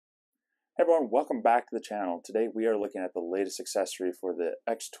Hey everyone, welcome back to the channel. Today we are looking at the latest accessory for the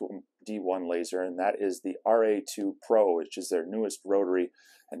Xtool D1 laser, and that is the RA2 Pro, which is their newest rotary,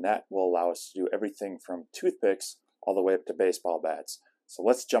 and that will allow us to do everything from toothpicks all the way up to baseball bats. So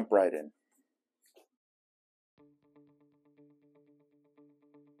let's jump right in.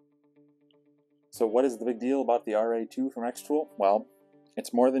 So what is the big deal about the RA2 from Xtool? Well,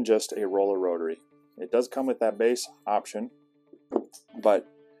 it's more than just a roller rotary. It does come with that base option, but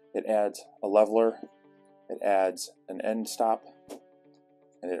it adds a leveler, it adds an end stop,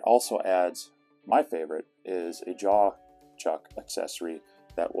 and it also adds, my favorite, is a jaw chuck accessory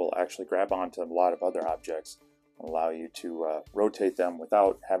that will actually grab onto a lot of other objects and allow you to rotate them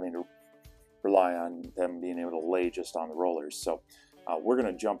without having to rely on them being able to lay just on the rollers. So we're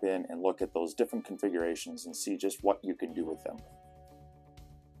going to jump in and look at those different configurations and see just what you can do with them.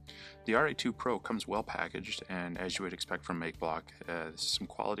 The RA2 Pro comes well packaged, and as you would expect from MakeBlock, this is some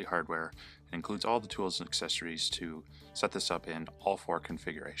quality hardware. It includes all the tools and accessories to set this up in all 4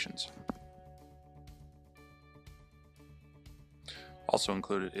 configurations. Also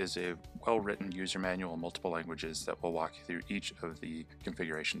included is a well-written user manual in multiple languages that will walk you through each of the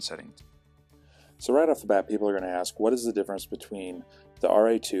configuration settings. So right off the bat, people are going to ask, what is the difference between the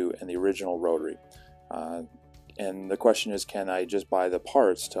RA2 and the original rotary? And the question is, can I just buy the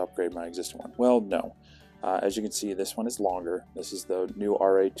parts to upgrade my existing one? Well, no. As you can see, this one is longer. This is the new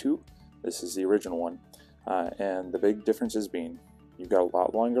RA2. This is the original one. And the big difference is being, you've got a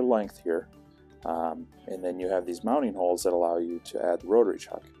lot longer length here. And then you have these mounting holes that allow you to add the rotary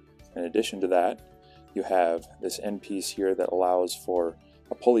chuck. In addition to that, you have this end piece here that allows for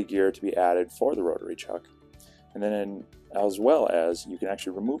a pulley gear to be added for the rotary chuck. And then as well as you can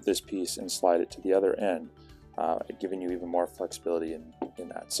actually remove this piece and slide it to the other end, giving you even more flexibility in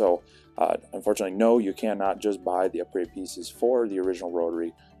that. So unfortunately, no, you cannot just buy the upgrade pieces for the original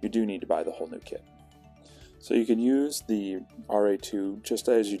rotary. You do need to buy the whole new kit. So you can use the RA2 just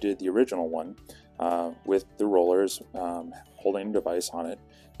as you did the original one, with the rollers holding a device on it.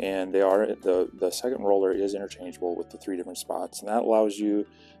 And they are the second roller is interchangeable with the 3 different spots, and that allows you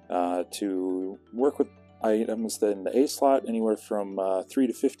to work with items in the A slot anywhere from 3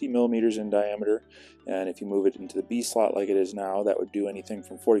 to 50 millimeters in diameter, and if you move it into the B slot like it is now, that would do anything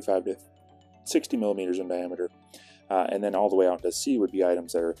from 45 to 60 millimeters in diameter, and then all the way out to C would be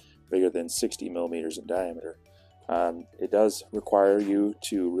items that are bigger than 60 millimeters in diameter. It does require you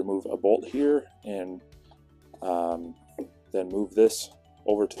to remove a bolt here and then move this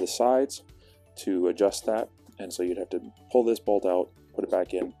over to the sides to adjust that, and so you'd have to pull this bolt out, put it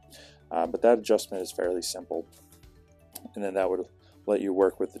back in, but that adjustment is fairly simple, and then that would let you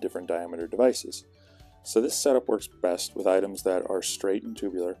work with the different diameter devices. So this setup works best with items that are straight and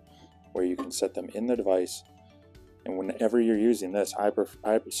tubular, where you can set them in the device, and whenever you're using this,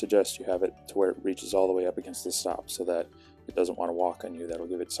 I suggest you have it to where it reaches all the way up against the stop so that it doesn't want to walk on you. That'll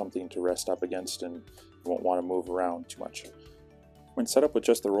give it something to rest up against, and you won't want to move around too much. When set up with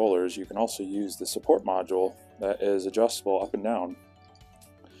just the rollers, you can also use the support module that is adjustable up and down,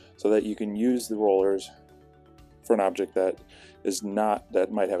 so that you can use the rollers for an object that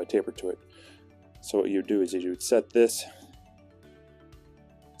might have a taper to it. So what you do is you would set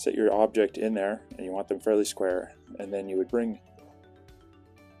your object in there, and you want them fairly square, and then you would bring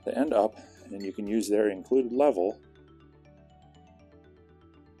the end up, and you can use their included level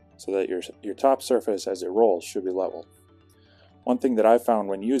so that your top surface as it rolls should be level. One thing that I found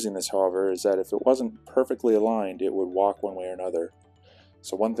when using this, however, is that if it wasn't perfectly aligned, it would walk one way or another.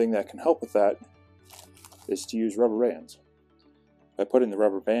 So one thing that can help with that is to use rubber bands. By putting the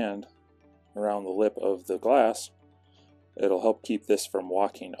rubber band around the lip of the glass, it'll help keep this from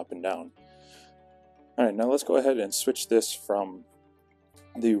walking up and down. Alright, now let's go ahead and switch this from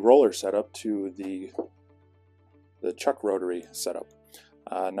the roller setup to the chuck rotary setup.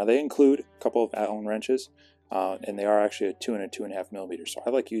 Now they include a couple of Allen wrenches, and they are actually a 2 and a 2.5 millimeters. So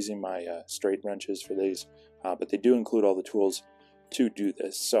I like using my straight wrenches for these, but they do include all the tools to do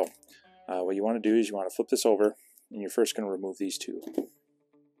this. So what you want to do is you want to flip this over, and you're first going to remove these 2.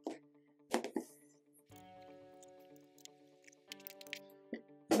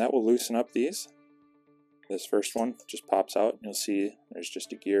 And that will loosen up these. This first one just pops out, and you'll see there's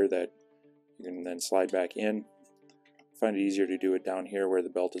just a gear that you can then slide back in. I find it easier to do it down here where the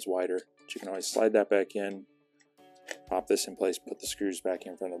belt is wider, but you can always slide that back in, pop this in place, put the screws back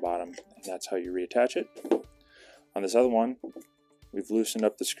in from the bottom, and that's how you reattach it. On this other one, we've loosened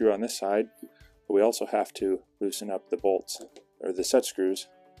up the screw on this side, but we also have to loosen up the bolts, or the set screws,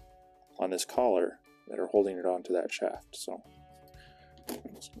 on this collar that are holding it onto that shaft. So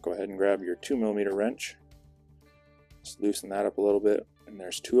go ahead and grab your 2 millimeter wrench, just loosen that up a little bit, and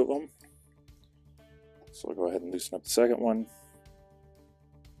there's 2 of them. So we'll go ahead and loosen up the second one.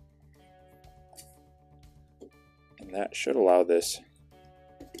 And that should allow this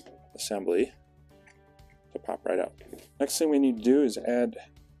assembly to pop right out. Next thing we need to do is add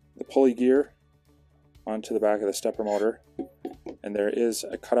the pulley gear onto the back of the stepper motor. And there is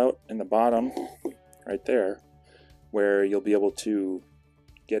a cutout in the bottom right there where you'll be able to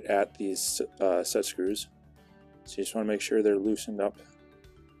get at these set screws. So you just want to make sure they're loosened up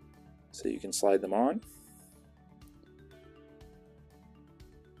so you can slide them on.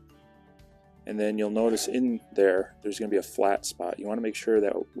 And then you'll notice in there, there's going to be a flat spot. You want to make sure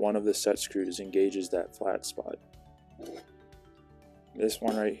that one of the set screws engages that flat spot. This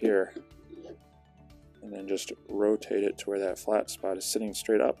one right here. And then just rotate it to where that flat spot is sitting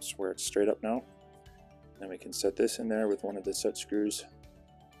straight up, so where it's straight up now. Then we can set this in there with one of the set screws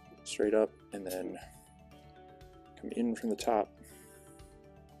straight up, and then come in from the top.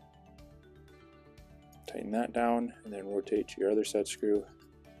 Tighten that down, and then rotate to your other set screw.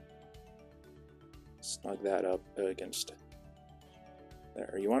 Snug that up against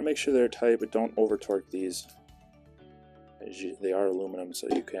there. You want to make sure they're tight, but don't over torque these. They are aluminum, so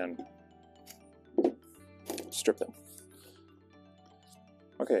you can strip them.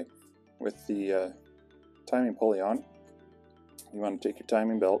 Okay, with the timing pulley on, you want to take your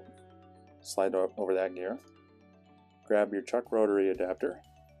timing belt, slide over that gear, grab your chuck rotary adapter.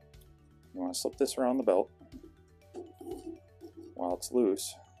 You want to slip this around the belt while it's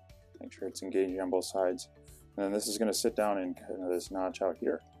loose. Make sure it's engaged on both sides. And then this is going to sit down in kind of this notch out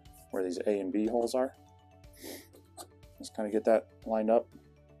here where these A and B holes are. Just kind of get that lined up.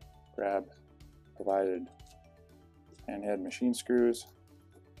 Grab provided handhead machine screws.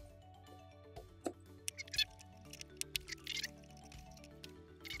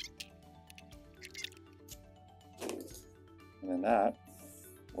 And then that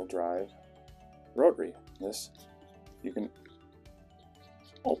will drive rotary. This, you can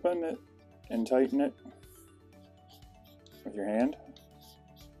open it and tighten it with your hand,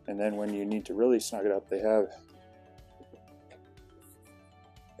 and then when you need to really snug it up, they have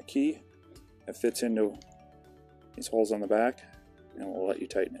a key that fits into these holes on the back and will let you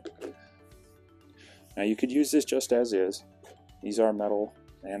tighten it. Now you could use this just as is. These are metal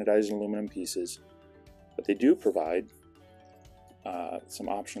anodized aluminum pieces, but they do provide some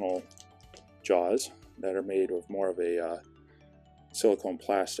optional jaws that are made of more of a silicone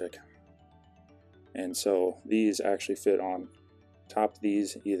plastic, and so these actually fit on top of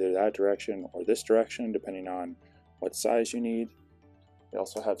these, either that direction or this direction, depending on what size you need. They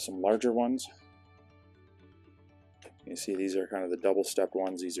also have some larger ones. You see these are kind of the double-stepped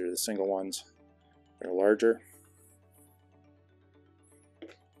ones. These are the single ones. They're larger.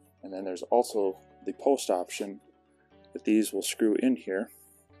 And then there's also the post option that these will screw in here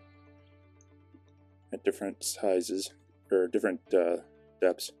at different sizes or different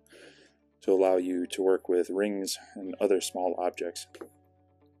depths to allow you to work with rings and other small objects.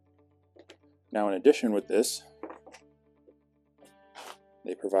 Now, in addition with this,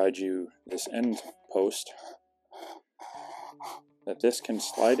 they provide you this end post that this can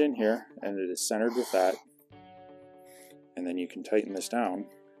slide in here, and it is centered with that, and then you can tighten this down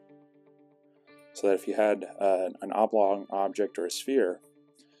so that if you had an oblong object or a sphere,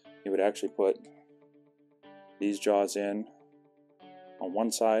 you would actually put these jaws in on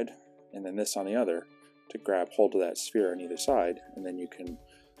one side and then this on the other to grab hold of that sphere on either side, and then you can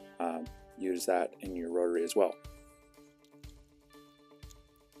use that in your rotary as well.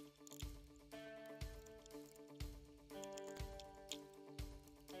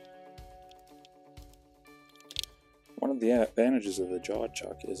 One of the advantages of the jaw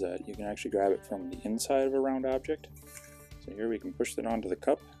chuck is that you can actually grab it from the inside of a round object. So here we can push it onto the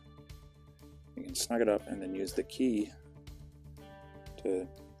cup, you can snug it up, and then use the key to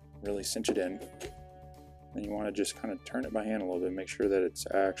really cinch it in. And you want to just kind of turn it by hand a little bit, make sure that it's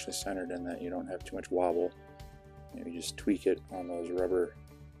actually centered and that you don't have too much wobble. Maybe just tweak it on those rubber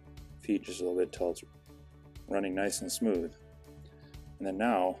feet just a little bit till it's running nice and smooth. And then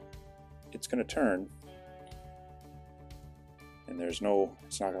now it's going to turn, and it's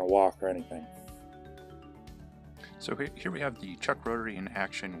not going to walk or anything. So here we have the chuck rotary in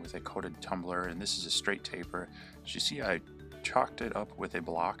action with a coated tumbler, and this is a straight taper. As you see, I chalked it up with a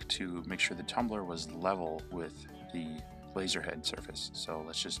block to make sure the tumbler was level with the laser head surface. So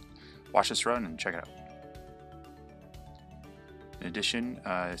let's just watch this run and check it out. In addition,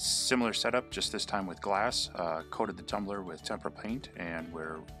 similar setup, just this time with glass, coated the tumbler with tempera paint, and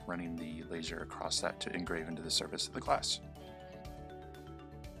we're running the laser across that to engrave into the surface of the glass.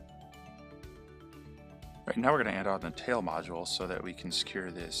 Right, now we're going to add on the tail module so that we can secure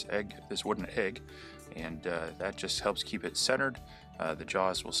this wooden egg, and that just helps keep it centered. The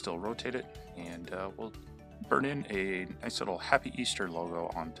jaws will still rotate it, and we'll burn in a nice little Happy Easter logo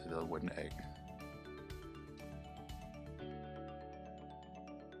onto the wooden egg.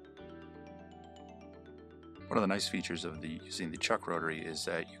 One of the nice features of using the chuck rotary is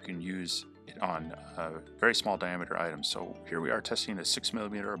that you can use it on very small diameter items. So here we are testing a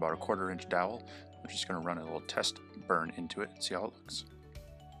 6mm, about a 1/4 inch dowel. We're just going to run a little test burn into it and see how it looks.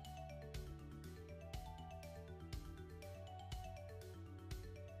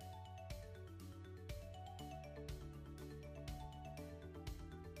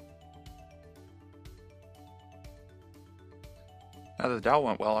 Now that the dowel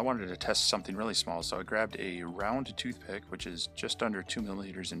went well, I wanted to test something really small, so I grabbed a round toothpick, which is just under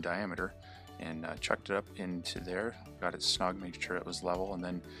 2mm in diameter, and chucked it up into there, got it snug, made sure it was level, and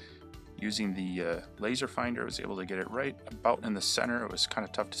then using the laser finder, I was able to get it right about in the center. It was kind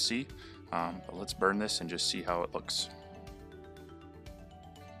of tough to see, but let's burn this and just see how it looks.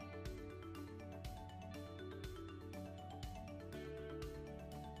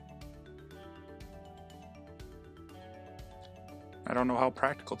 I don't know how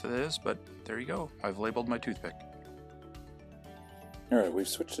practical that is, but there you go. I've labeled my toothpick. Alright, we've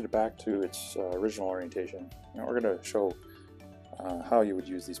switched it back to its original orientation. Now we're going to show how you would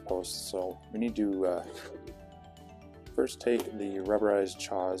use these posts. So we need to first take the rubberized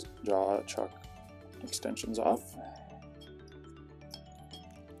jaw chuck extensions off.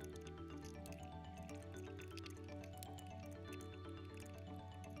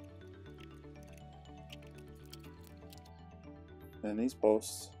 Then these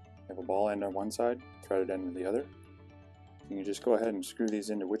posts have a ball end on one side, threaded end on the other. You can just go ahead and screw these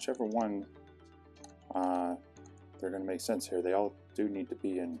into whichever one they're going to make sense here. They all do need to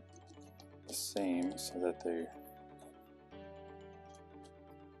be in the same so that they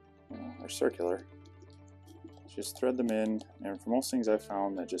are circular. Just thread them in, and for most things I've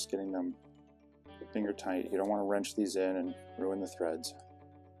found that just getting them finger tight, you don't want to wrench these in and ruin the threads.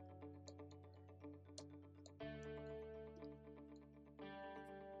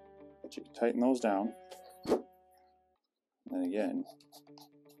 But you can tighten those down, and again,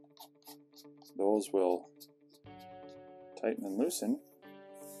 those will tighten and loosen.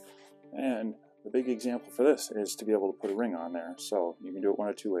 And the big example for this is to be able to put a ring on there. So you can do it one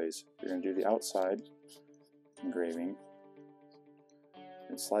of two ways. You're going to do the outside engraving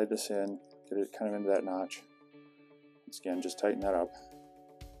and slide this in, get it kind of into that notch. Once again, just tighten that up,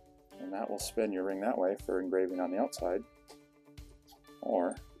 and that will spin your ring that way for engraving on the outside.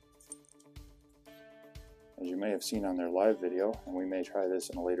 Or, as you may have seen on their live video, and we may try this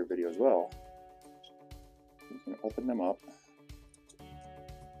in a later video as well, you can open them up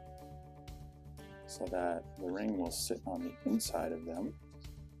so that the ring will sit on the inside of them.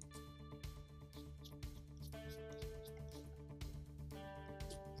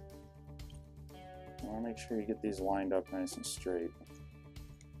 You want to make sure you get these lined up nice and straight.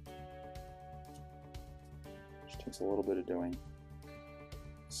 Which takes a little bit of doing.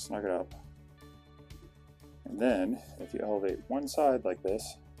 Snug it up. And then, if you elevate one side like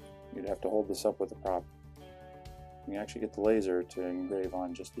this, you'd have to hold this up with a prop. You can actually get the laser to engrave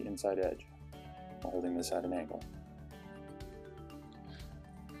on just the inside edge while holding this at an angle.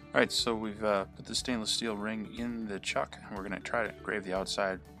 Alright, so we've put the stainless steel ring in the chuck, and we're going to try to engrave the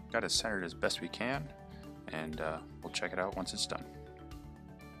outside. Got it centered as best we can, and we'll check it out once it's done.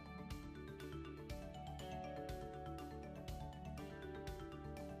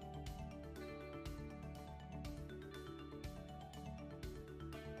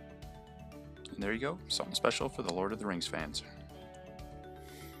 And there you go, something special for the Lord of the Rings fans.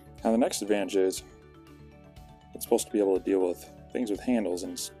 Now the next advantage is it's supposed to be able to deal with things with handles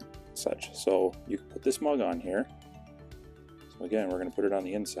and such. So you can put this mug on here. So again, we're going to put it on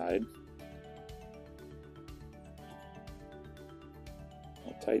the inside.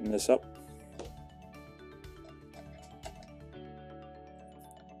 I'll tighten this up.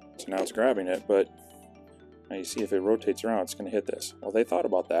 So now it's grabbing it, but now you see if it rotates around, it's going to hit this. Well, they thought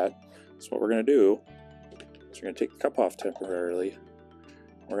about that. So what we're going to do is we're going to take the cup off temporarily.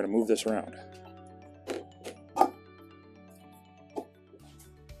 We're going to move this around.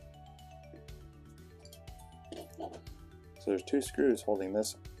 So there's two screws holding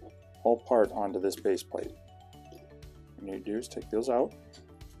this whole part onto this base plate. What you need to do is take those out.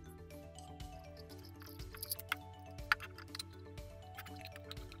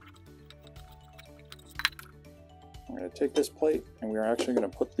 We're going to take this plate and we're actually going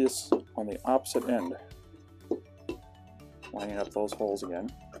to put this on the opposite end, lining up those holes again.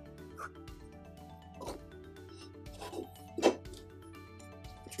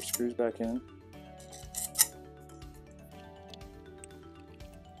 screws back in.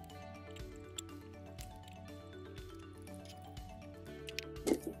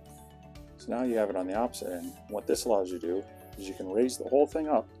 So now you have it on the opposite end. What this allows you to do is you can raise the whole thing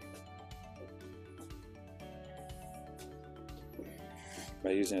up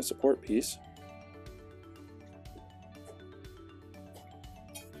by using a support piece.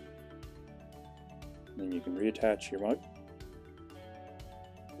 Then you can reattach your mug.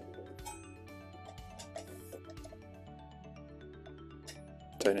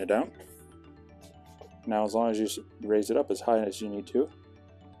 Tighten it down. Now as long as you raise it up as high as you need to,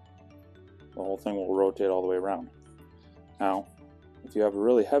 the whole thing will rotate all the way around. Now, if you have a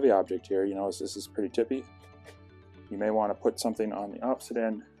really heavy object here, you notice this is pretty tippy. You may want to put something on the opposite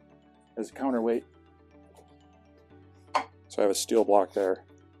end as a counterweight. So I have a steel block there,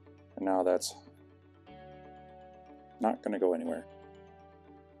 and now that's not going to go anywhere.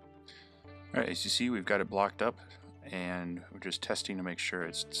 Alright, as you see, we've got it blocked up, and we're just testing to make sure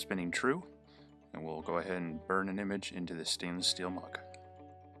it's spinning true, and we'll go ahead and burn an image into this stainless steel mug.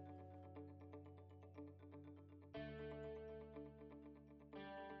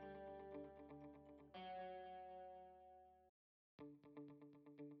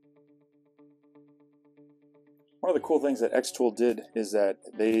 One of the cool things that Xtool did is that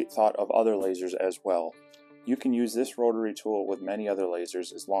they thought of other lasers as well. You can use this rotary tool with many other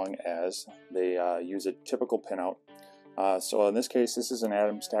lasers as long as they use a typical pinout. So in this case, this is an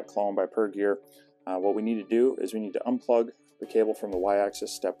atom stack clone by Per Gear. What we need to do is we need to unplug the cable from the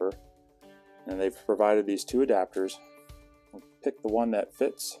Y-axis stepper, and they've provided these two adapters. We'll pick the one that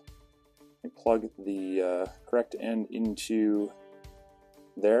fits and plug the correct end into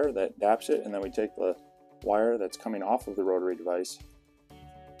there that daps it, and then we take the wire that's coming off of the rotary device,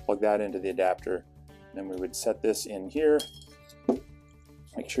 plug that into the adapter, and then we would set this in here.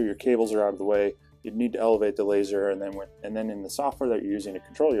 Make sure your cables are out of the way. You'd need to elevate the laser, and then in the software that you're using to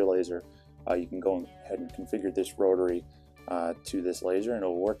control your laser, you can go ahead and configure this rotary to this laser, and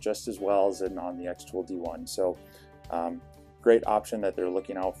it'll work just as well as on the Xtool D1. So great option that they're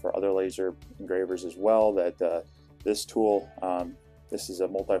looking out for other laser engravers as well, that this tool, this is a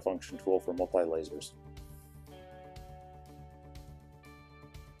multifunction tool for multi-lasers.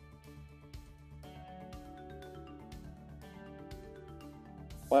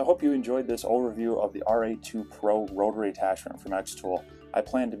 Well, I hope you enjoyed this overview of the RA2 Pro rotary attachment from Xtool. I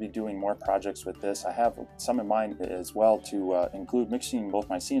plan to be doing more projects with this. I have some in mind as well to include mixing both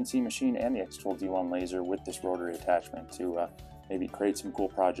my CNC machine and the Xtool D1 laser with this rotary attachment to maybe create some cool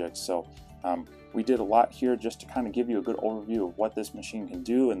projects. So we did a lot here just to kind of give you a good overview of what this machine can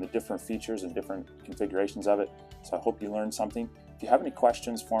do and the different features and different configurations of it. So I hope you learned something. If you have any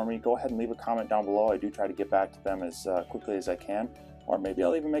questions for me, go ahead and leave a comment down below. I do try to get back to them as quickly as I can. Or maybe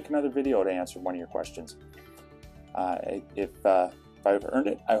I'll even make another video to answer one of your questions. If I've earned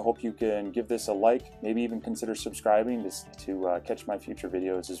it, I hope you can give this a like, maybe even consider subscribing to catch my future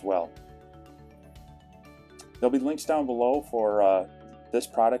videos as well. There'll be links down below for this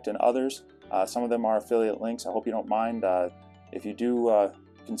product and others. Some of them are affiliate links. I hope you don't mind. If you do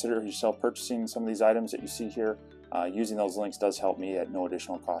consider yourself purchasing some of these items that you see here, using those links does help me at no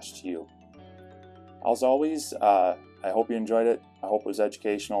additional cost to you. As always, I hope you enjoyed it. I hope it was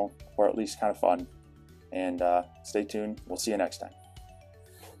educational, or at least kind of fun. And stay tuned. We'll see you next time.